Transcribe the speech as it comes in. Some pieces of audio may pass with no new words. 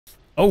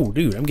Oh,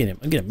 dude, I'm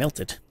getting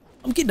melted.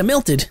 I'm getting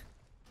melted.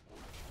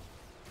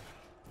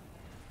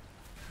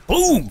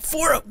 Boom!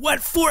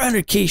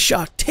 400k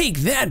shock. Take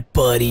that,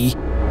 buddy.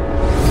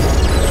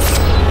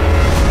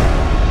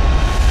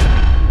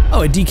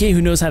 Oh, a DK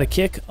who knows how to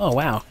kick? Oh,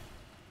 wow.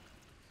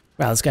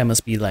 Wow, this guy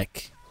must be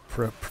like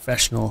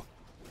professional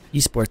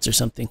esports or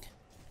something.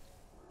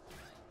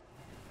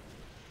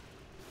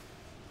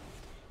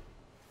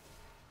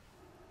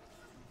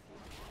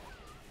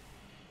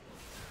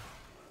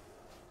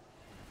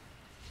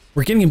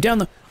 We're getting him down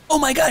the... Oh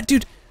my god,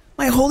 dude!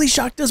 My holy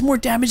shock does more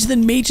damage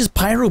than Mage's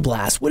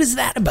Pyroblast. What is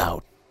that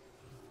about?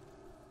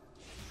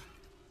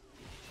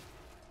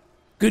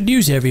 Good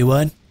news,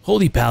 everyone.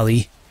 Holy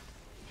pally.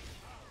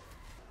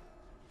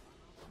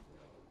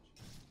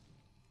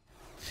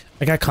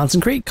 I got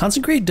Consecrate.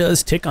 Consecrate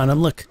does tick on him.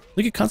 Look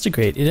at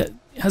Consecrate. It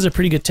has a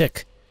pretty good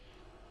tick.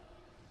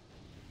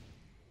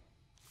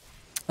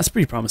 That's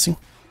pretty promising.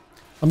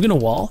 I'm gonna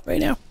wall right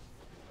now.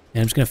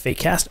 And I'm just gonna fake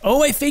cast.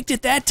 Oh, I faked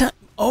it that time.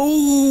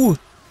 Oh,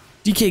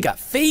 DK got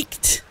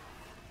faked.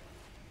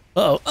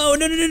 Uh-oh. Oh,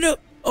 no.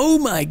 Oh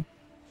my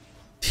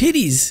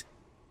titties.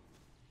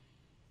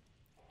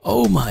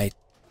 Oh my.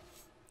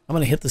 I'm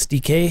gonna hit this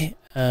DK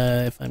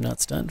if I'm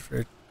not stunned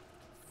for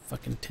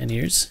fucking 10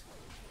 years.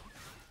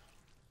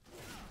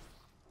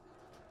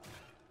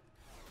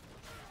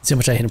 Let's see how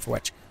much I hit him for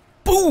watch.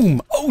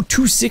 Boom! Oh,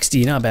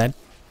 260, not bad.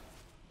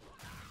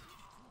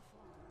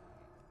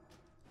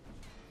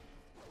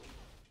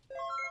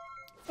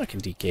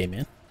 Fucking DK,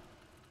 man.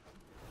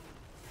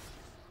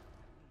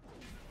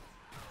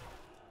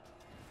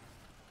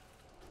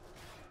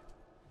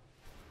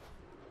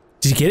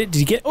 Did you get it? Did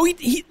you get it? Oh,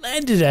 he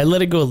landed it. I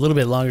let it go a little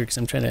bit longer because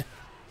I'm trying to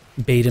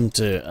bait him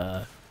to,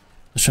 I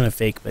was trying to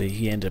fake, but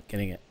he ended up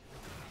getting it.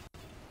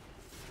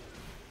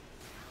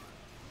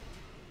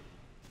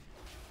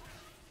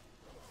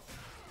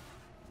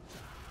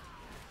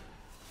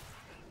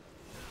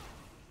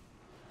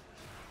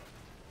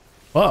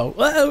 Whoa,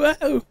 whoa,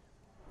 whoa.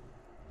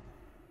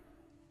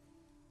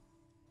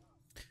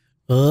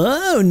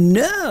 Oh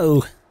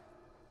no!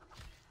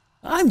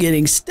 I'm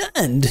getting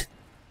stunned.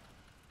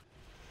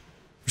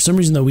 For some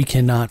reason though, we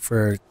cannot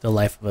for the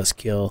life of us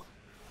kill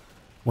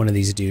one of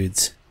these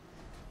dudes.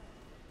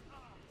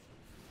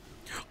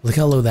 Look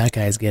how low that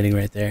guy is getting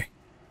right there.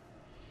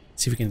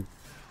 Let's see if we can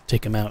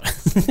take him out.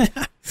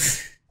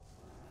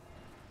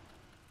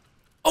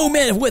 Oh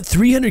man, what,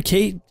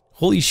 300k?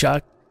 Holy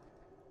shock.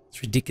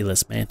 It's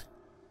ridiculous, man.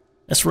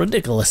 That's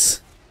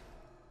ridiculous.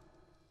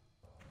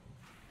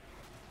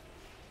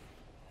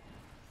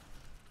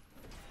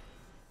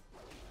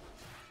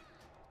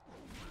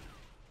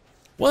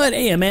 What,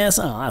 AMS?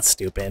 Oh, that's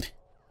stupid.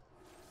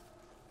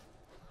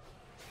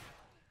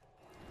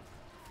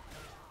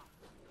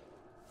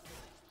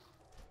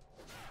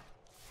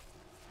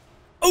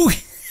 Oh!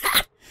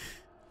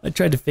 I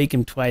tried to fake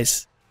him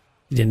twice.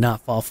 He did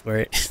not fall for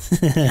it.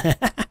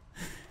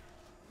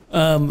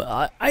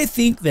 I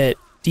think that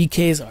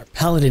DKs are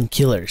paladin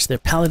killers. They're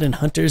paladin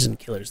hunters and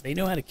killers. They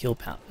know how to kill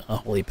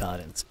holy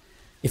paladins.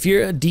 If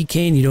you're a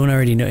DK and you don't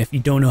already know, if you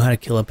don't know how to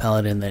kill a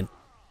paladin, then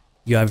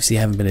you obviously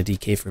haven't been a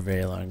DK for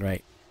very long,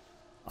 right?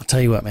 I'll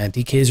tell you what, man,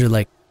 DKs are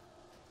like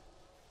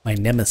my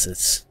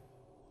nemesis.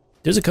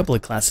 There's a couple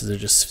of classes that are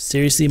just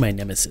seriously my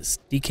nemesis.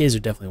 DKs are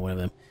definitely one of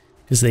them.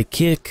 Because they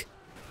kick,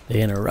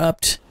 they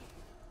interrupt.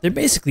 They're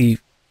basically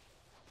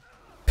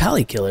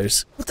pally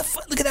killers. What the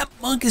fuck? Look at that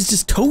monk is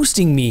just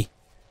toasting me.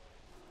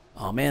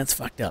 Oh man, it's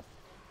fucked up.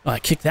 Oh, I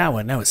kicked that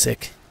one. That was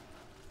sick.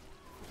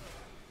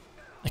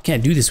 I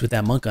can't do this with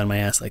that monk on my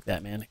ass like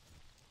that, man. Look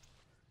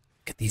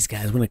at these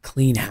guys. What a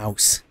clean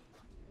house.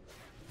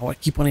 Oh, I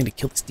keep wanting to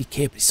kill this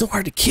DK, but he's so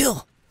hard to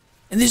kill.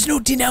 And there's no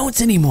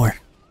denounce anymore.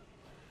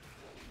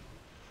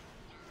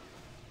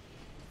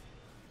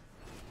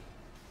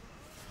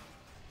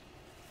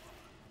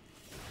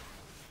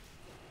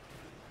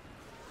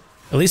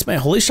 At least my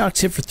holy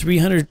shock's hit for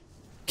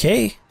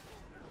 300k.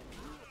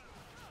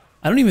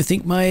 I don't even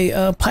think my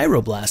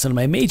pyroblast and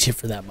my mage hit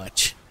for that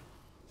much.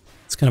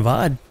 It's kind of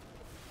odd.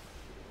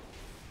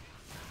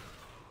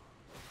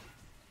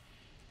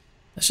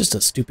 That's just a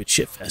stupid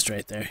shitfest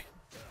right there.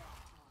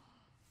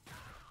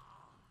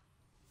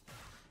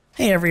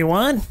 Hey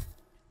everyone.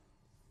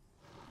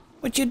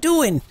 What you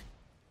doing?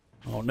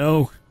 Oh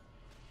no.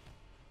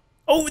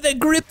 Oh, that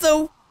grip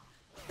though.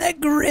 That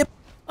grip.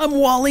 I'm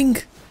walling.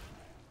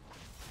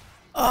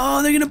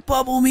 Oh, they're gonna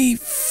bubble me.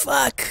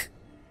 Fuck.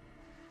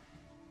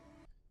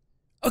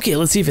 Okay,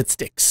 let's see if it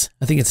sticks.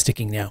 I think it's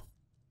sticking now.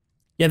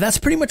 Yeah, that's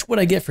pretty much what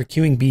I get for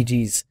queuing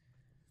BGs.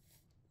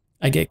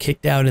 I get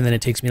kicked out and then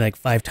it takes me like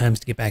 5 times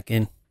to get back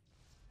in.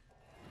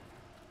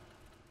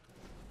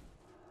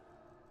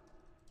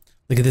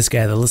 Look at this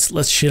guy though.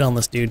 Let's shit on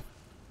this dude.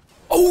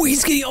 Oh,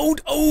 he's getting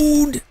owned.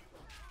 Owned.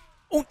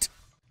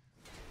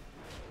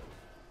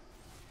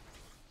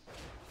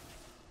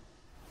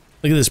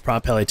 Look at this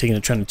prop pally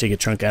trying to take a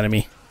trunk out of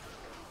me.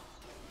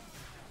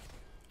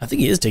 I think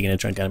he is taking a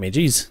trunk out of me.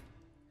 Jeez.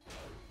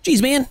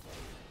 Jeez, man.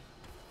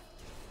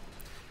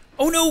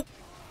 Oh no.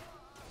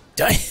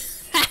 Die.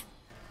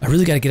 I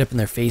really got to get up in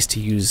their face to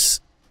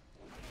use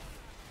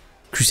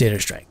Crusader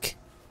Strike.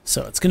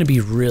 So it's going to be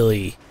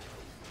really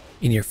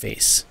in your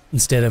face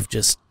instead of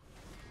just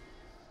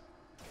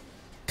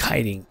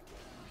kiting.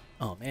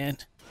 Oh man.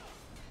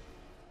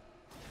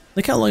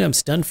 Look how long I'm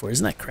stunned for.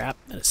 Isn't that crap?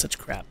 That is such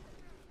crap.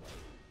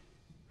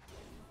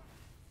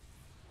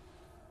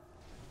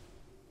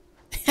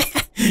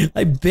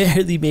 I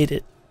barely made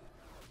it.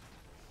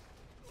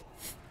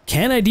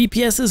 Can I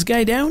DPS this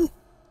guy down?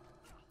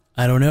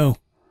 I don't know,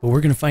 but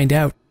we're going to find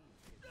out.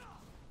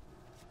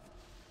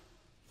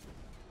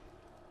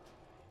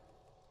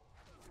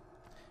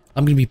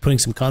 I'm going to be putting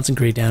some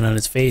concentrate down on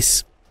his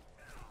face.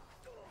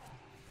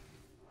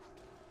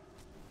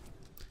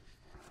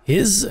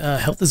 His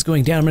health is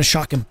going down. I'm going to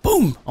shock him.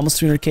 Boom!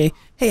 Almost 300k.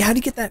 Hey, how'd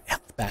he get that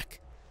health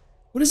back?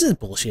 What is this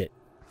bullshit?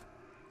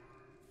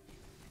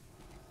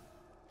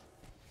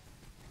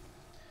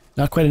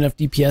 Not quite enough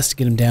DPS to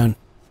get him down.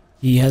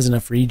 He has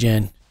enough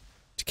regen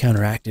to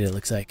counteract it, it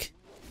looks like.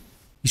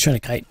 He's trying to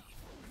kite me.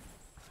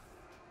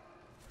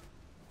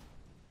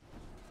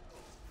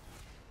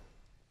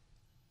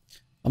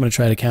 I'm going to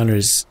try to counter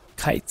his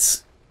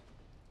kites.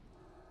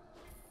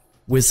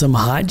 With some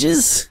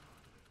Hodges?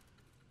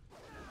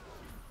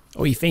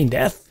 Oh, he feigned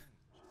death?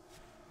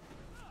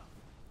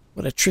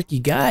 What a tricky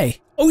guy.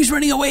 Oh, he's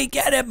running away.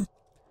 Get him!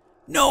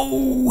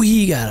 No,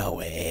 he got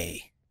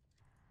away.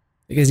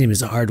 The guy's name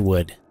is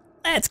Hardwood.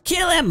 Let's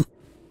kill him!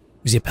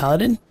 Was he a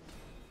paladin?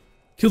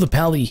 Kill the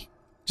pally,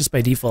 just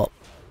by default.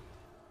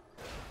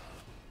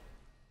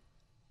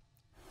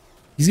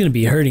 He's gonna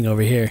be hurting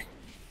over here.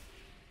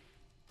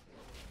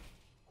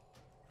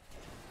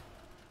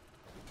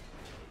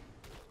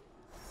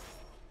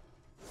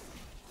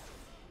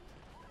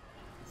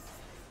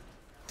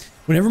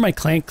 Whenever my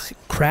client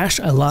crashed,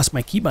 I lost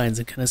my keybinds.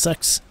 It kind of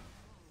sucks.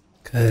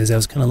 Because I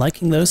was kind of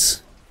liking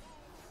those.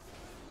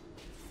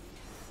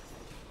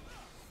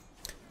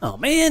 Oh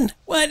man,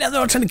 what? Now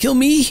they're all trying to kill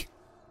me?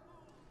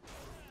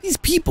 These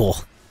people.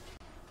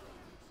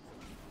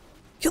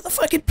 Kill the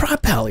fucking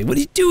prop pally. What are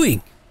you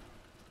doing?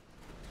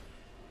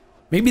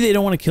 Maybe they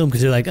don't want to kill him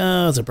because they're like,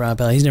 oh, it's a prop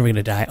pally. He's never going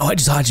to die. Oh, I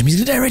just dodged him. He's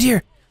going to die right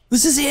here.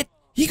 This is it.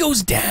 He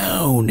goes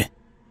down.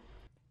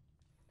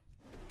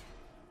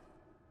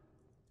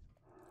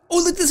 Oh,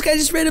 look, this guy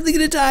just randomly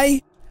going to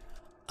die.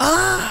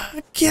 Ah,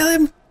 kill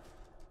him.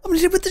 I'm going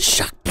to hit him with the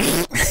shock.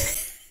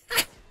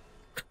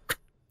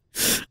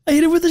 I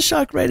hit him with a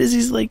shock right as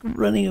he's like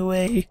running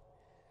away.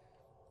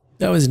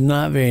 That was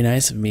not very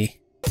nice of me.